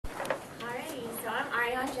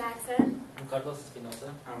Jackson. I'm Carlos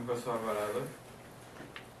Espinosa. I'm Brusselle.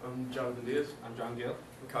 I'm Jonathan Diaz. I'm John Gill.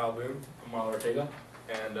 I'm Kyle Boone. I'm Marla Ortega.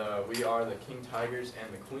 And we are the King Tigers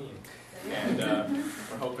and the Queen. And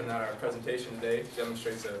we're hoping that our presentation today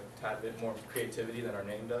demonstrates a tad bit more creativity than our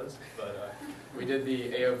name does. But we did the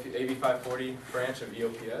AB540 branch of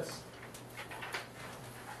EOPS.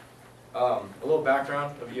 A little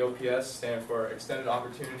background of EOPS stands for Extended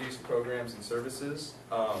Opportunities, Programs, and Services.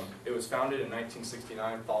 It was founded in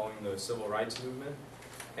 1969 following the Civil Rights Movement.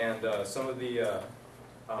 And some of the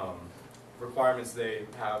requirements they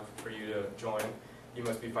have for you to join: you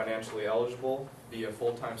must be financially eligible, be a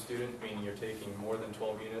full-time student, meaning you're taking more than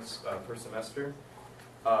 12 units per semester.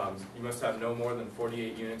 You must have no more than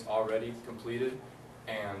 48 units already completed,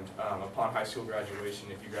 and upon high school graduation,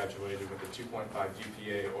 if you graduated with a 2.5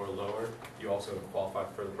 GPA or lower, you also qualify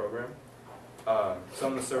for the program.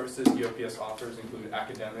 Some of the services EOPS offers include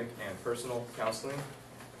academic and personal counseling,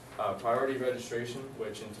 priority registration,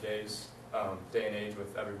 which in today's day and age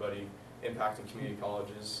with everybody impacting community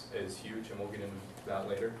colleges is huge, and we'll get into that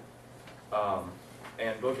later.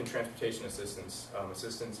 And book and transportation assistance,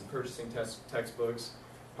 assistance in purchasing textbooks,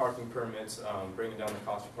 parking permits, bringing down the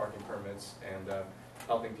cost of parking permits, and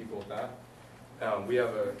helping people with that. We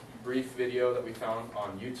have a brief video that we found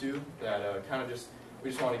on YouTube that we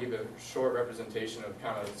just want to give a short representation of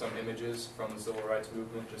kind of some images from the Civil Rights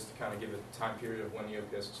Movement, just to kind of give a time period of when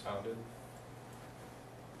EOPS was founded.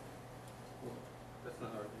 That's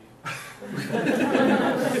not our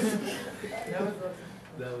video.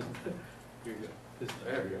 That was. Here we go.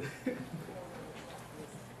 There we go.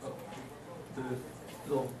 Oh, the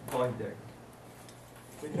little volume there.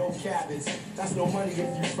 With no cabbage, that's no money if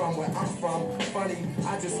you from where I'm from. Funny,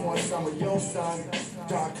 I just want some of your son.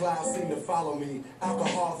 Dark clouds seem to follow me.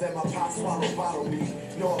 Alcohol that my pop swallow bottle me.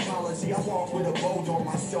 No apology, I walk with a bold on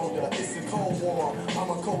my shoulder. It's a cold war,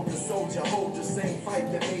 I'm a colder soldier. Hold the same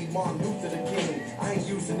fight that made Martin Luther the king. I ain't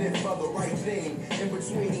using it for the right thing. In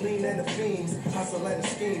between lean and the fiends, hustle and the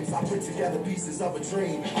schemes, I put together pieces of a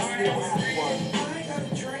dream. I still have one. I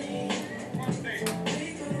got a dream.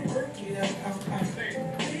 We gonna work it out.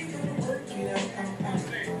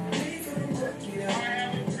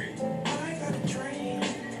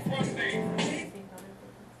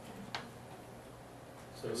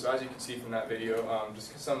 So as you can see from that video,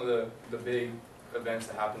 just some of the big events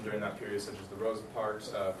that happened during that period, such as the Rosa Parks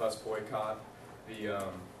bus boycott, the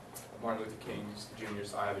Martin Luther King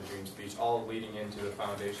Jr.'s I Have a Dream speech, all leading into the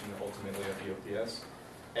foundation ultimately of EOPS.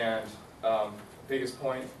 And biggest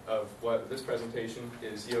point of what this presentation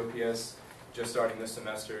is, EOPS just starting this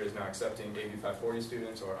semester is now accepting AB540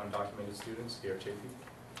 students or undocumented students here at Chaffey.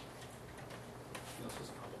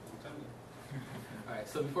 Alright,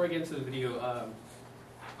 so before I get into the video,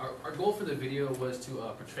 our goal for the video was to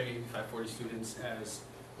portray AB540 students as,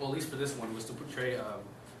 well, at least for this one, was to portray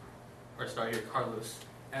our star here, Carlos,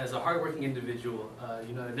 as a hardworking individual,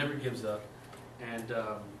 that never gives up. And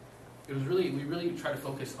we really try to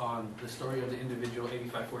focus on the story of the individual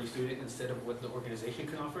AB540 student instead of what the organization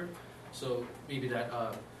can offer. So maybe that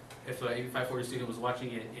if an AB540 student was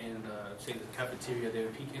watching it in, say, the cafeteria, they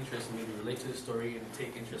would pique interest and maybe relate to the story and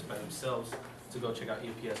take interest by themselves to go check out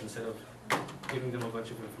EOPS instead of giving them a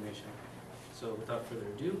bunch of information. So without further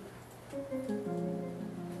ado.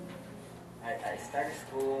 I started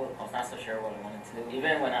school, I was not so sure what I wanted to do.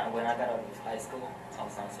 Even when I got out of high school, I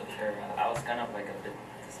was not so sure. I was kind of like a bit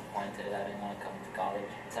disappointed. I didn't want to come to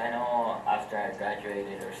college. So I know after I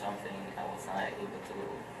graduated or something, I was not able to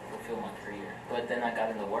fulfill my career. But then I got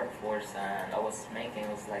in the workforce and I was making,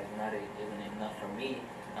 it was like not even enough for me.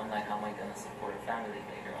 I'm like, how am I going to support a family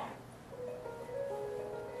later on?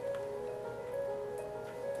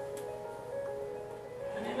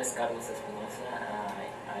 My name is Carlos Espinosa.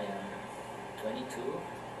 I am 22.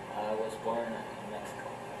 I was born in Mexico.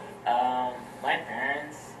 My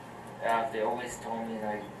parents, they always told me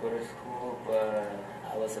like go to school, but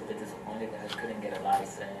I was a bit disappointed that I couldn't get a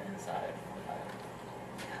license.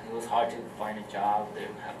 It was hard to find a job. They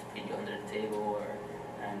would have to pay you under the table,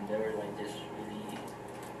 and they were like just really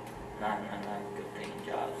not good paying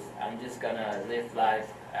jobs. I'm just gonna live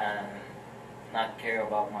life and not care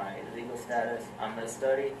about my legal status. I'm gonna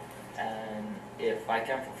study, and if I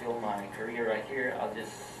can fulfill my career right here, I'll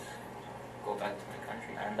just go back to my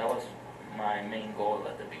country. And that was my main goal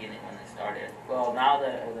at the beginning when I started. Well, now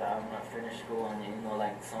that I'm finished school and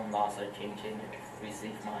like some laws are changing, I've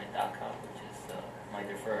received my DACA, which is my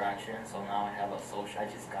deferred action. So now I have a social. I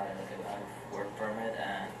just got a work permit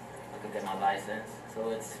and I could get my license.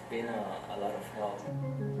 So it's been a lot of help.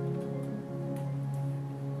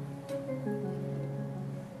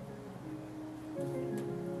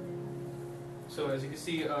 So as you can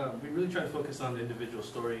see, we really try to focus on the individual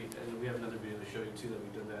story, and we have another video to show you too that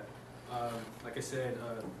we've done that. Like I said,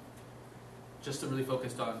 just to really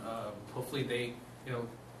focus on, hopefully they,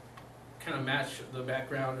 kind of match the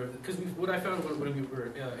background, or because what I found when we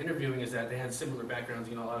were interviewing is that they had similar backgrounds.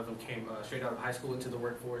 A lot of them came straight out of high school into the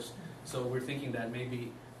workforce. So we're thinking that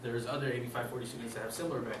maybe there's other AB540 students that have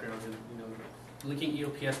similar backgrounds, and linking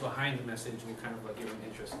EOPS behind the message will kind of give them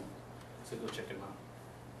interest. So go check them out.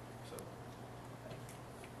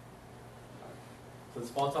 So it's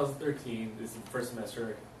fall 2013, this is the first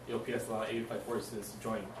semester, EOPS allowed 8540 students to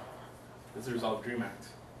join. This is the result of DREAM Act.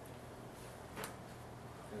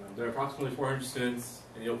 There are approximately 400 students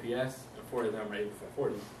in EOPS, and 40 of them are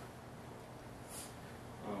 8540.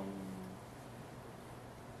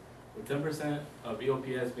 With 10% of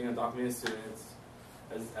EOPS being undocumented students,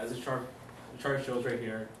 as the chart shows right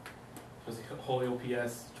here, shows the whole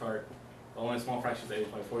EOPS chart, only a small fraction is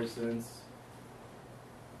 8540 students.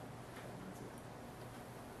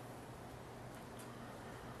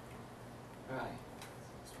 Alright,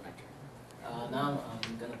 it's my turn. Now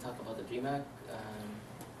I'm going to talk about the DREAM Act.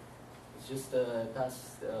 It's just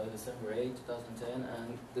passed December 8, 2010,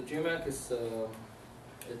 and the DREAM Act is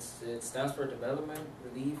it stands for Development,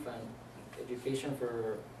 Relief, and Education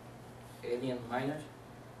for Alien Minors,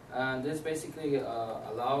 and this basically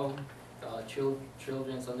allow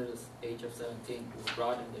children under the age of 17 who are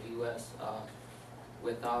brought in the U.S.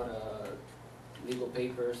 Without legal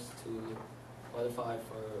papers to qualify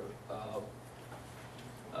for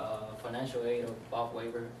financial aid or BOP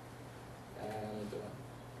waiver, and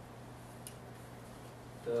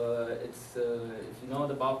if you know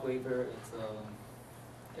the BOP waiver,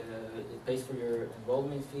 it pays for your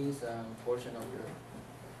enrollment fees and portion of your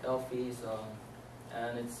health fees,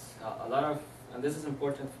 and it's a lot of, and this is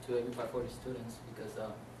important to AB540 students because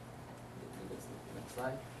next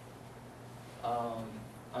slide.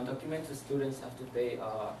 Undocumented students have to pay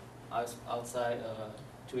outside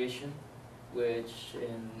tuition, which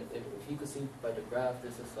if you could see by the graph,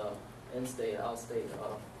 this is in-state, out-state.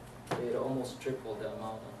 It almost tripled the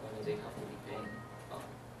amount of money they have to be paying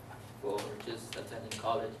for just attending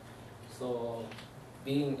college. So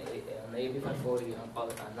being an AB540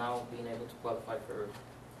 and now being able to qualify for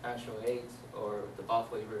financial aid or the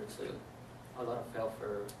BOP waiver, it's a lot of help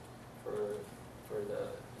for the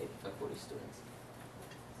AB540 students.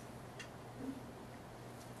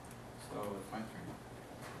 So it's my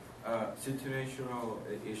turn. Situational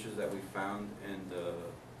issues that we found and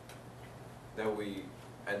that we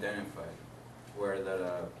identified were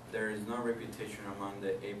that there is no reputation among the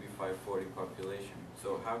AB540 population.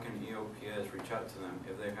 So how can EOPS reach out to them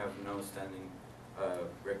if they have no standing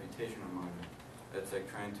reputation among them? It's like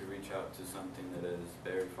trying to reach out to something that is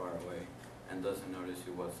very far away and doesn't notice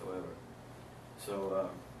you whatsoever. So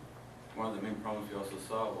one of the main problems we also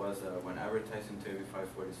saw was when advertising to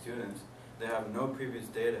AB540 students, they have no previous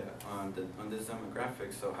data on this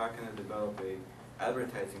demographic. So how can they develop a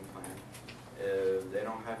advertising plan if they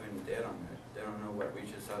don't have any data on it? They don't know what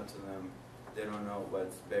reaches out to them. They don't know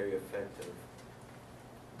what's very effective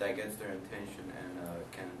that gets their attention and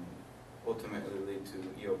can ultimately lead to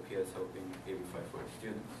EOPS helping AB540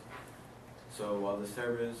 students. So while the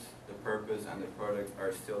service, the purpose, and the product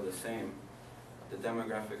are still the same, the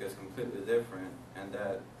demographic is completely different, and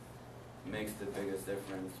that makes the biggest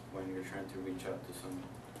difference when you're trying to reach out to someone.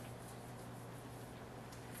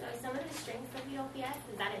 So some of the strengths of EOPS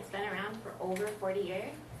is that it's been around for over 40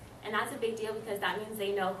 years, and that's a big deal because that means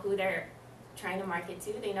they know who they're trying to market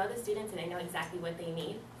to. They know the students and they know exactly what they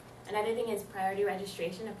need. Another thing is priority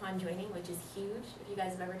registration upon joining, which is huge. If you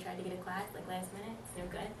guys have ever tried to get a class like last minute, it's no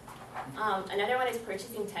good. Another one is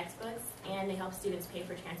purchasing textbooks, and they help students pay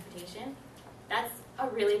for transportation. That's a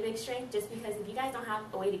really big strength just because if you guys don't have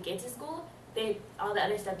a way to get to school, all the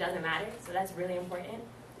other stuff doesn't matter, so that's really important.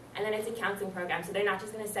 And then it's a counseling program, so they're not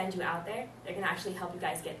just going to send you out there, they're going to actually help you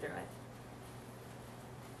guys get through it.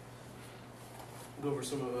 Go over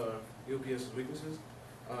some of EOPS's weaknesses.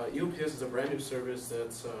 EOPS is a brand new service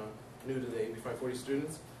that's new to the AB540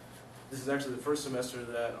 students. This is actually the first semester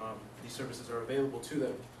that these services are available to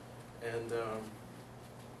them. And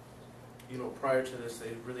prior to this,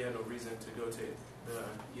 they really had no reason to go to the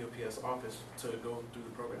EOPS office to go through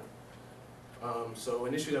the program. So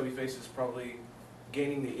an issue that we face is probably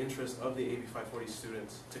gaining the interest of the AB540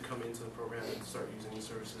 students to come into the program and start using the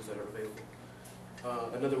services that are available.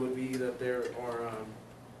 Another would be that there are,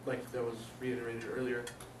 like that was reiterated earlier,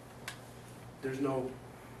 there's no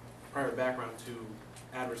prior background to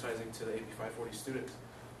advertising to the AB540 students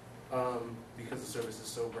because the service is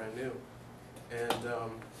so brand new.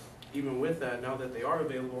 And even with that, now that they are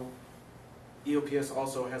available, EOPS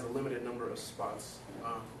also has a limited number of spots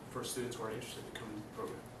for students who are interested in coming to the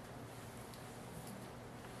program.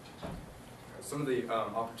 Some of the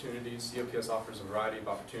opportunities, EOPS offers a variety of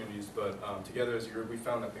opportunities, but together as a group we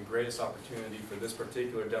found that the greatest opportunity for this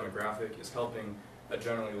particular demographic is helping a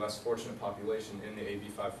generally less fortunate population in the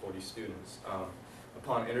AB540 students.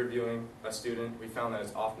 Upon interviewing a student, we found that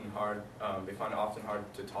it's often hard, they find it often hard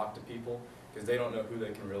to talk to people because they don't know who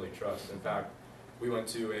they can really trust. In fact, we went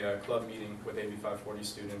to a club meeting with AB540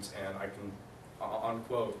 students, and I can, on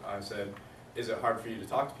quote, I said, "Is it hard for you to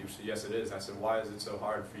talk to people?" She said, "Yes, it is." I said, "Why is it so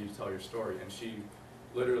hard for you to tell your story?" And she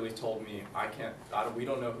literally told me, we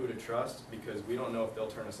don't know who to trust because we don't know if they'll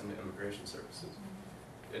turn us into immigration services.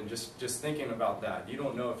 And just thinking about that, you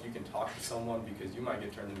don't know if you can talk to someone because you might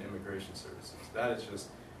get turned into immigration services. That is just,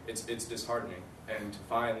 it's disheartening. And to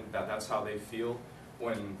find that that's how they feel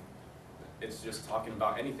when it's just talking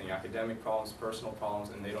about anything, academic problems, personal problems,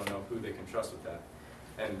 and they don't know who they can trust with that.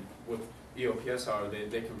 And with EOPS, however,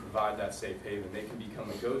 they can provide that safe haven. They can become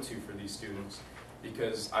a go-to for these students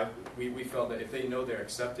because we felt that if they know they're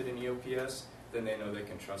accepted in EOPS, then they know they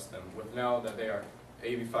can trust them. With now that they are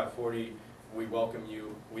AB540, we welcome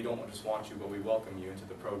you. We don't just want you, but we welcome you into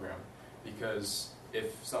the program. Because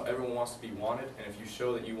if everyone wants to be wanted, and if you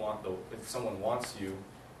show that if someone wants you,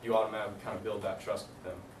 you automatically kind of build that trust with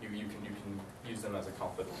them. You can use them as a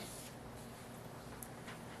confidant.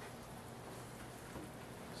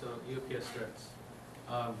 So EOPS threats.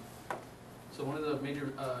 So one of the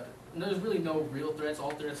major, there's really no real threats.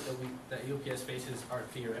 All threats that EOPS faces are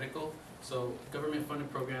theoretical. So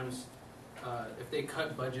government-funded programs, if they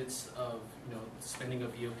cut budgets of spending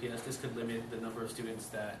of EOPS, this could limit the number of students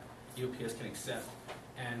that EOPS can accept.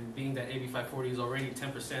 And being that AB540 is already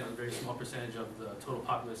 10%, a very small percentage of the total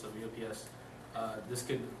populace of EOPS, this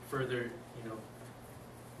could further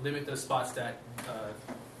limit the spots that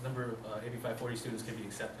number of AB540 students can be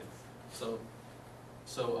accepted. So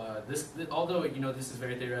although this is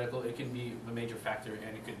very theoretical, it can be a major factor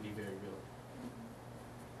and it could be very real.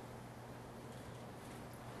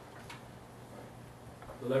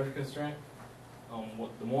 The leverage constraint,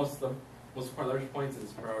 the most part leverage points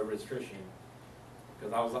is priority registration.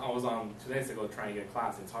 Because I was on 2 days ago trying to get a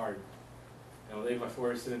class. It's hard. They have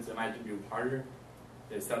 4 students. It might be harder.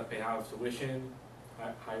 They still have to pay higher tuition,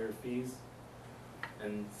 higher fees,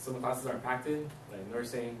 and some of the classes are impacted, like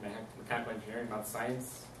nursing, mechanical engineering, not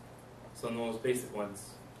science. Some of those basic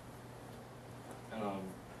ones.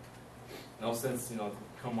 And since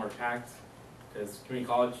become more packed, because community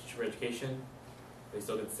college for education, they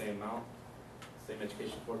still get the same amount, same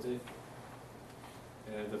education towards it.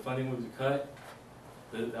 And if the funding will be cut,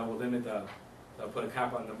 that will limit that'll put a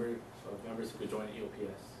cap on number of members who could join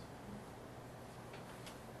EOPS.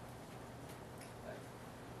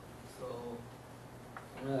 So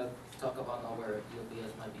I'm going to talk about now where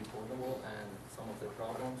EOPS might be vulnerable and some of their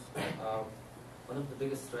problems. One of the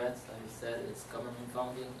biggest threats, like I said, is government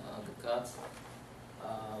funding, the cuts.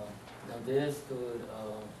 Now this could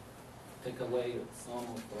take away some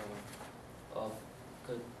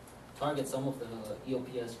could target some of the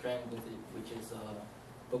EOPS strength, which is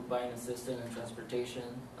book buying assistance and transportation.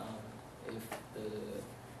 If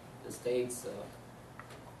the states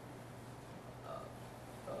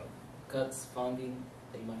cuts funding,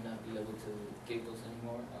 they might not be able to give those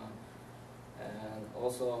anymore. And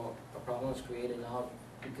also a problem is created now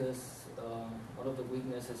because one of the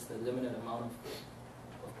weaknesses is the limited amount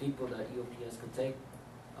of people that EOPS could take.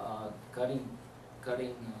 Cutting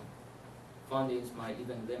fundings might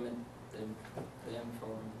even limit them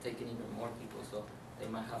from taking even more people, so they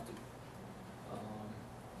might have to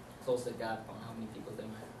close the gap on how many people they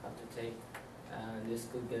might have to take. And this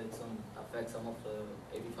could affect some of the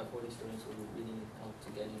AB540 students who really need help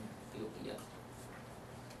to get in EOPS.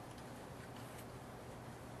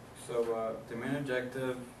 So the main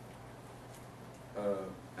objective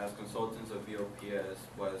as consultants of EOPS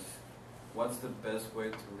was what's the best way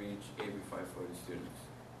to reach AB540 students?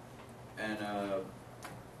 And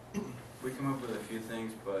we came up with a few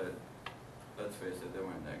things, but let's face it, they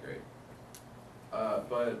weren't that great.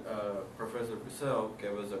 But Professor Brusselle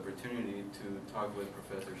gave us the opportunity to talk with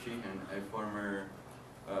Professor Sheehan, a former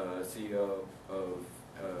CEO of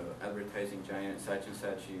advertising giant Saatchi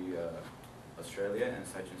Australia and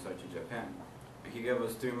Saatchi Japan. And he gave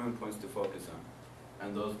us 3 main points to focus on,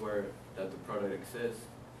 and those were that the product exists.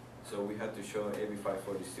 So we had to show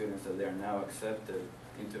AB540 students that they are now accepted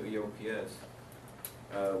into EOPS.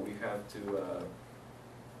 We have to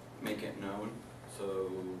make it known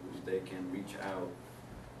so they can reach out.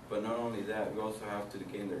 But not only that, we also have to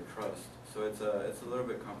gain their trust. So it's a little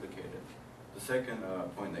bit complicated. The second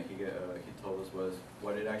point that he told us was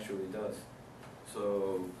what it actually does.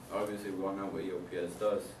 So obviously we all know what EOPS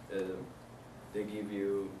does. They give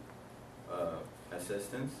you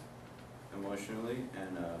assistance emotionally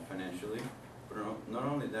and financially. But not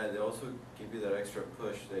only that, they also give you that extra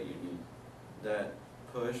push that you need. That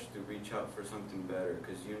push to reach out for something better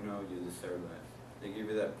because you know you deserve that. They give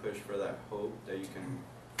you that push for that hope that you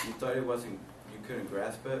thought it wasn't, you couldn't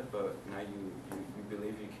grasp it, but now you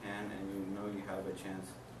believe you can, and you know you have a chance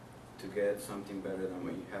to get something better than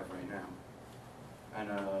what you have right now. And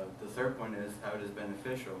the third point is how it is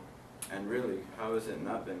beneficial. And really, how is it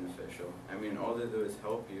not beneficial? I mean, all they do is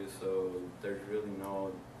help you, so there's really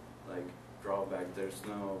no like drawback. There's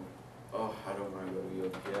no, oh, I don't want to go to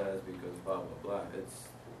EOPS because blah, blah, blah. It's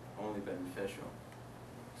only beneficial.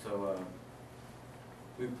 So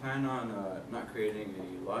we plan on not creating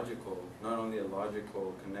not only a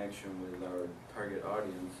logical connection with our target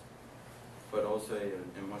audience, but also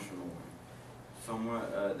an emotional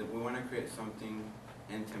one. We want to create something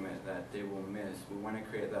intimate that they will miss. We want to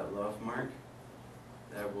create that love mark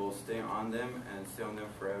that will stay on them and stay on them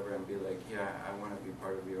forever and be like, yeah, I want to be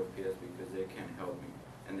part of EOPS because they can help me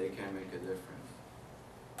and they can make a difference.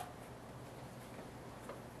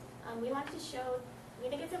 We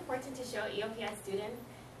think it's important to show EOPS students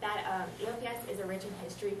that EOPS is a rich in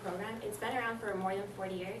history program. It's been around for more than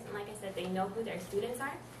 40 years, and like I said, they know who their students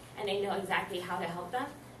are, and they know exactly how to help them.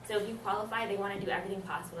 So if you qualify, they want to do everything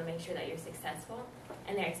possible to make sure that you're successful,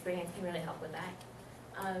 and their experience can really help with that.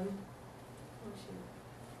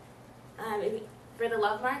 For the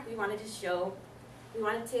love mark, we wanted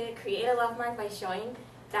to create a love mark by showing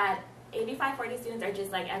that AB540 students are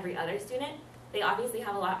just like every other student. They obviously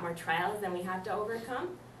have a lot more trials than we have to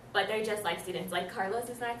overcome, but they're just like students. Like Carlos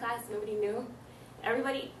is in our class, nobody knew.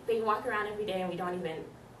 They walk around every day and we don't even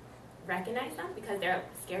recognize them because they're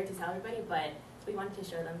scared to tell everybody, but we wanted to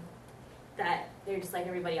show them that they're just like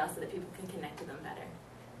everybody else so that people can connect to them better.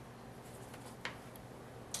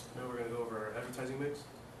 Now we're going to go over our advertising mix.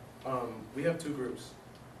 We have two groups.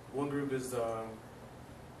 One group is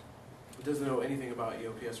doesn't know anything about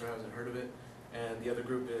EOPS or hasn't heard of it, and the other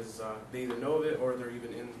group is they either know of it or they're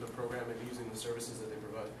even in the program and using the services that they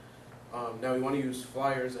provide. Now we want to use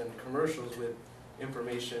flyers and commercials with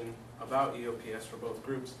information about EOPS for both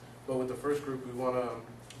groups, but with the first group we want to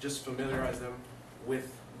just familiarize them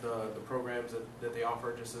with the programs that they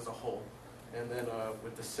offer just as a whole. And then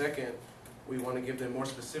with the second, we want to give them more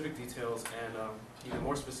specific details and even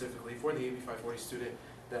more specifically for the AB540 student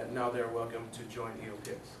that now they're welcome to join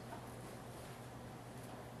EOPS.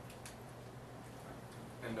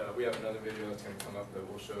 And we have another video that's going to come up that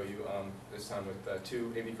we'll show you, this time with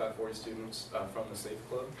two AB540 students from the SAFE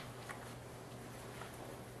Club.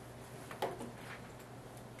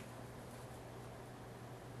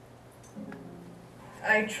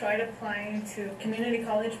 I tried applying to community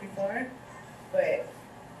college before, but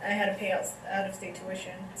I had to pay out-of-state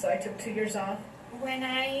tuition, so I took 2 years off. When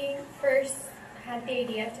I first had the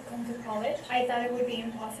idea to come to college, I thought it would be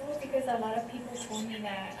impossible because a lot of people told me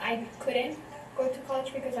that I couldn't go to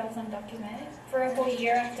college because I was undocumented. For a whole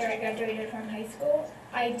year after I graduated from high school,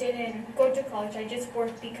 I didn't go to college. I just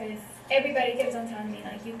worked because everybody kept on telling me,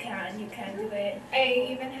 like, you can do it. I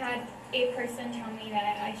even had a person tell me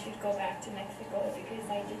that I should go back to Mexico because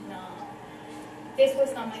this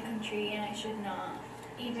was not my country and I should not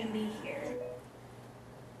even be here.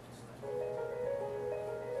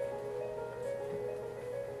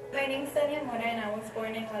 My name's Diana Sanchez and I was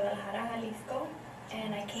born in Guadalajara, Jalisco,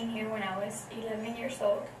 and I came here when I was 11 years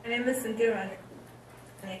old. My name is Thierry.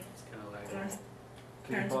 It's kind of like...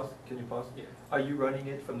 Can you pause? Yeah. Are you running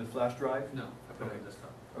it from the flash drive? No, I put it on the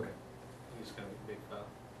desktop. Okay. You just got a big file.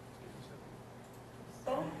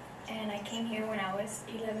 And I came here when I was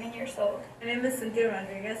 11 years old. My name is Cynthia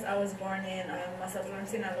Rodriguez. I was born in Mazatlan,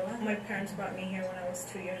 Sinaloa. My parents brought me here when I was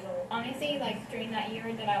 2 years old. Honestly, like during that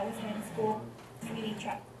year that I was in school, I was really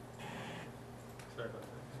trapped. Sorry about that.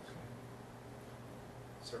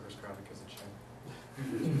 Server's crowded because of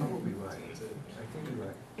Chen. Probably right. I think you're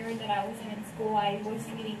right. The year that I was in school, I was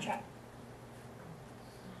really trapped.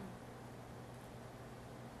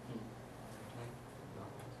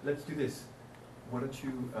 Let's do this. Why don't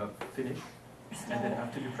you finish, and then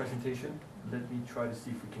after your presentation, let me try to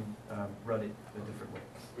see if we can run it a different way.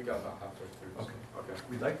 We got about halfway through. Okay. Okay.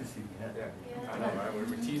 We'd like to see the end. Yeah. I know, right?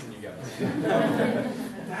 We're teasing you guys.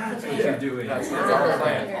 That's what you're doing. That's our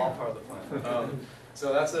plan. All part of the plan.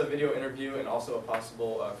 So that's a video interview and also a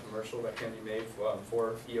possible commercial that can be made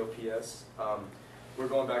for EOPS. We're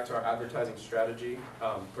going back to our advertising strategy,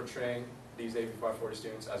 portraying these AB540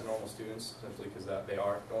 students as normal students, simply because they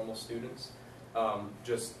are normal students.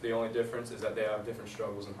 Just the only difference is that they have different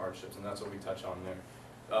struggles and hardships, and that's what we touch on there.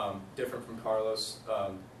 different from Carlos.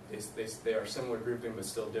 They are similar grouping, but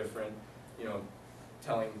still different. You know,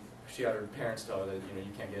 she had her parents tell her that, you know,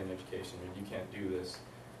 you can't get an education, or you can't do this,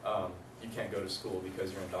 you can't go to school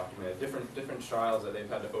because you're undocumented. Different trials that they've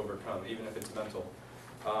had to overcome, even if it's mental.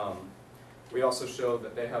 We also show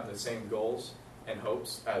that they have the same goals and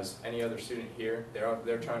hopes as any other student here.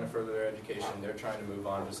 They're trying to further their education. They're trying to move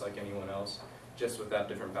on just like anyone else, just with that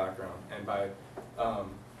different background. And by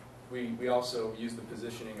we also use the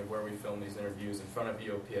positioning of where we film these interviews in front of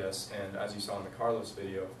EOPS, and as you saw in the Carlos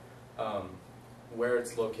video, where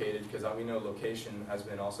it's located, because we know location has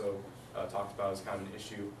been also talked about as kind of an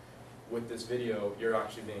issue. With this video, you're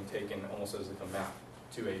actually being taken almost as like a map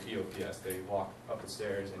to a EOPS. They walk up the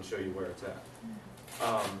stairs and show you where it's at.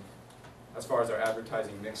 As far as our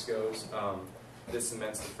advertising mix goes, this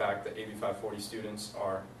cements the fact that AB540 students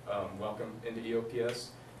are welcome into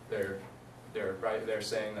EOPS. They're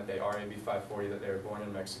saying that they are AB540, that they were born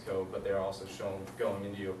in Mexico, but they're also shown going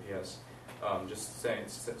into EOPS. Just saying,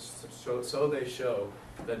 so they show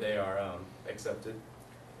that they are accepted.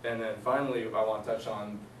 And then finally, I want to touch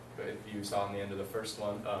on, if you saw in the end of the first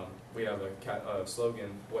one, we have a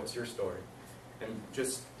slogan, "What's your story?" And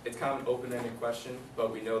just, it's kind of an open-ended question,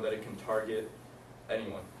 but we know that it can target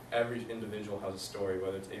anyone. Every individual has a story,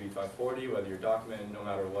 whether it's AB540, whether you're documented, no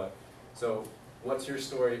matter what. So, what's your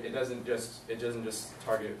story? It doesn't just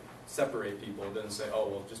separate people. It doesn't say, oh,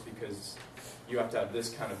 well, just because you have to have this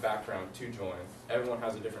kind of background to join. Everyone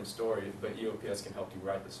has a different story, but EOPS can help you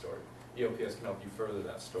write the story. EOPS can help you further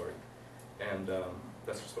that story. And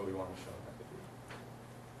that's just what we want to show in that video.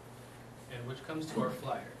 And which comes to our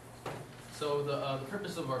flyer. So the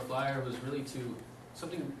purpose of our flyer was really to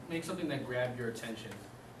make something that grabbed your attention.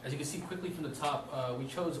 As you can see quickly from the top, we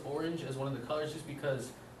chose orange as one of the colors just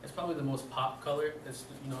because it's probably the most pop color. It's,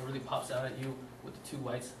 you know, it really pops out at you with the two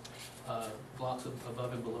whites blocks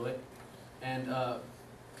above and below it. And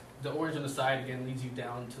the orange on the side again leads you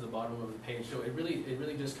down to the bottom of the page. So it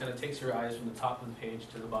really just kind of takes your eyes from the top of the page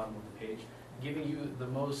to the bottom of the page, giving you the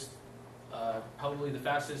most, probably the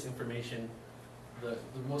fastest information, the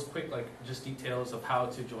most quick, like, just details of how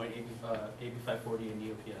to join AB540 and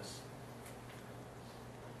EOPS.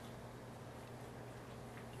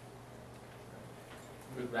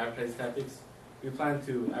 With advertising tactics, we plan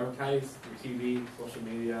to advertise through TV, social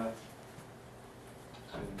media,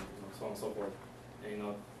 and so on and so forth.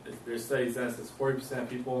 And there's studies that says 40% of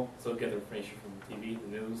people still get their information from TV, the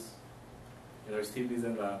news. And there's TVs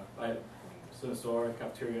in the student store,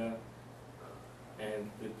 cafeteria,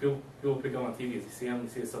 and the people pick up on TV as they see them,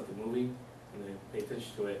 they see something moving, and they pay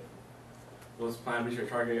attention to it. Those plan to reach our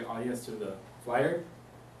target audience through the flyer,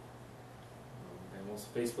 and also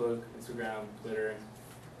Facebook, Instagram, Twitter.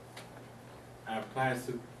 Our plans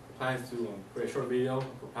to create a short video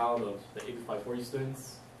and compile the AB540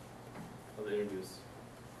 students of the interviews.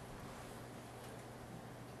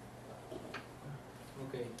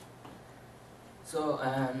 Okay. So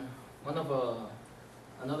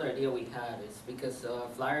another idea we had is because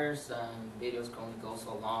flyers and videos can only go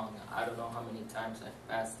so long. I don't know how many times I've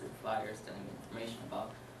passed the flyers telling me information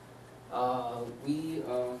about. We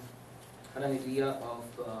had an idea of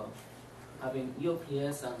having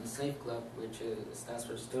EOPS and the SAFE Club, which stands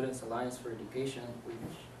for Students Alliance for Education,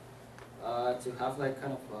 which to have like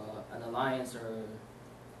kind of an alliance or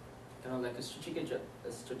kind of like a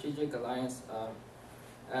strategic alliance.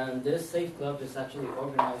 And this SAFE Club is actually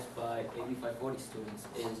organized by AB540 students.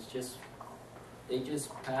 They just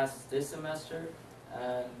passed this semester,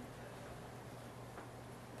 and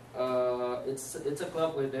it's a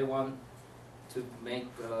club where they want to make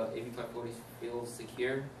AB540 feel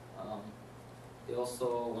secure. They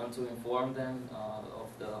also want to inform them of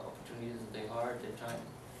the opportunities that they are.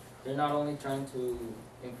 They're not only trying to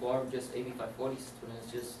inform just AB540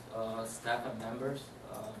 students, just staff and members.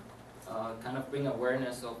 Kind of bring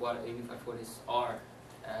awareness of what AB540s are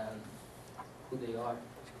and who they are.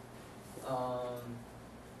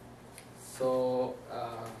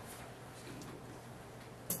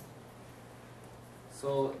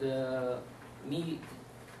 Me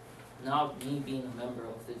being a member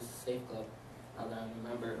of this SAFE Club, now that I'm a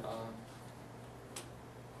member,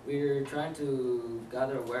 we're trying to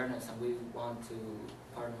gather awareness, and we want to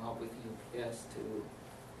partner up with EOPS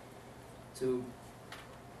to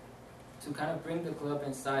kind of bring the club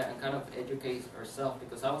inside and kind of educate ourselves,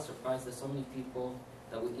 because I was surprised that so many people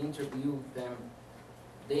that we interviewed them,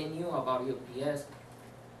 they knew about EOPS,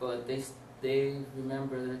 but they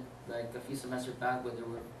remember like a few semesters back where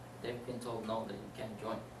they've been told no, that you can't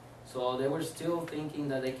join. So they were still thinking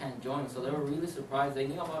that they can't join. So they were really surprised. They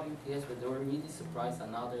knew about EOPS, but they were really surprised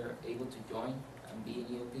that now they're able to join and be in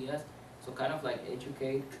EOPS. So kind of like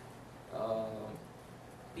educate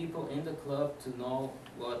people in the club to know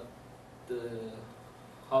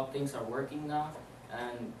how things are working now,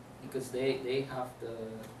 and because they have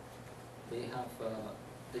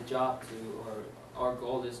the job to, or our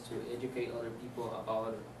goal is to educate other people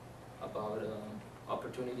about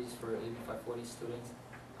opportunities for AB540 students.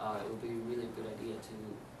 It would be a really good idea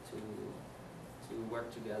to work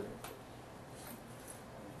together.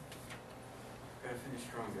 Gotta finish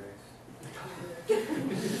strong, guys.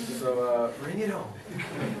 So, Bring it on.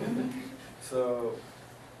 so,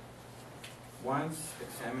 once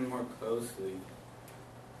examined more closely,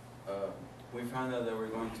 we found out that we're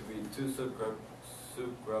going to be two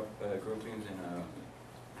groupings in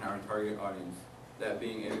our target audience. That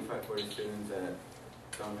being 8540 students that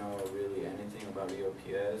don't know really anything about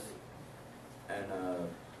EOPS, and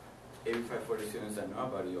 8540 students that know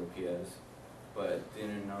about EOPS, but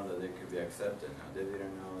didn't know that they could be accepted now. They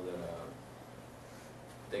didn't know that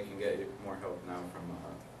they can get more help now from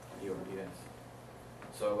EOPS.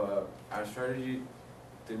 So our strategy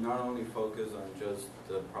did not only focus on just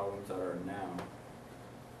the problems that are now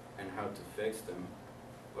and how to fix them,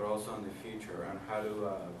 but also on the future, on how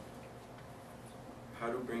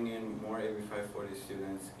to bring in more AB540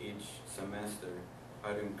 students each semester,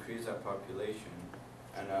 how to increase that population.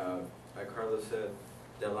 And like Carlos said,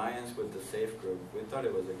 the alliance with the SAFE group, we thought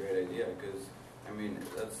it was a great idea because, I mean,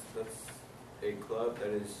 that's a club that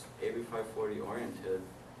is AB540 oriented,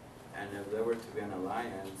 and if there were to be an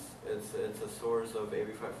alliance, it's a source of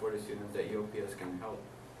AB540 students that EOPS can help.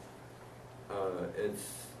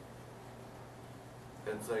 It's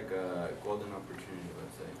like a golden opportunity,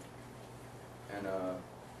 let's say. And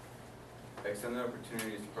extended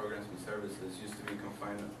opportunities, programs, and services used to be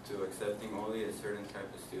confined to accepting only a certain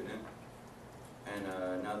type of student. And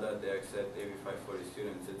now that they accept AB540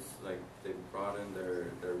 students, it's like they broaden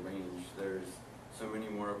their range. There's so many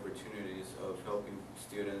more opportunities of helping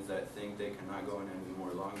students that think they cannot go in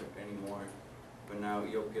anymore. But now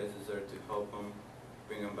EOPS is there to help them,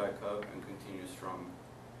 bring them back up, and continue strong.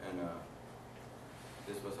 And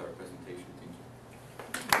this was our presentation. Thank you.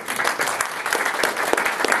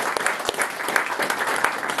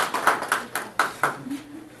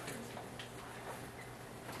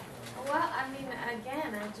 Well, I mean, again,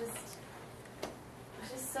 I'm just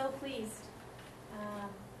so pleased.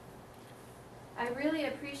 I really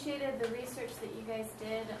appreciated the research that you guys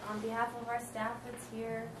did on behalf of our staff that's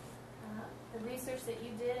here, the research that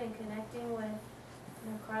you did in connecting with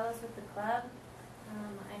Carlos with the club.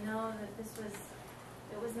 I know that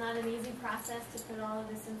it was not an easy process to put all of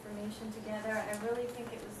this information together. I really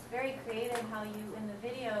think it was very creative how you, in the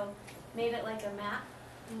video, made it like a map,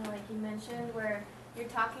 like you mentioned, where you're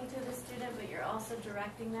talking to the student, but you're also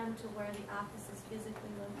directing them to where the office is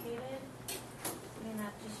physically located. I mean,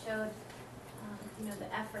 that just showed,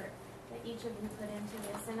 the effort that each of you put into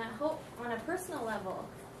this. And I hope, on a personal level,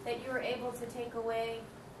 that you were able to take away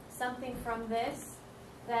something from this,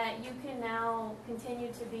 that you can now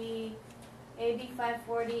continue to be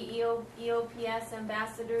AB540 EOPS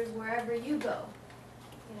ambassadors wherever you go.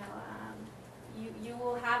 You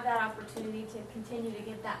will have that opportunity to continue to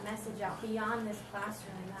get that message out beyond this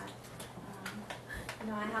classroom.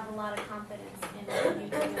 That I have a lot of confidence in you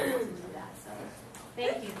being able to do that. So,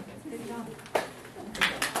 thank you. Good job.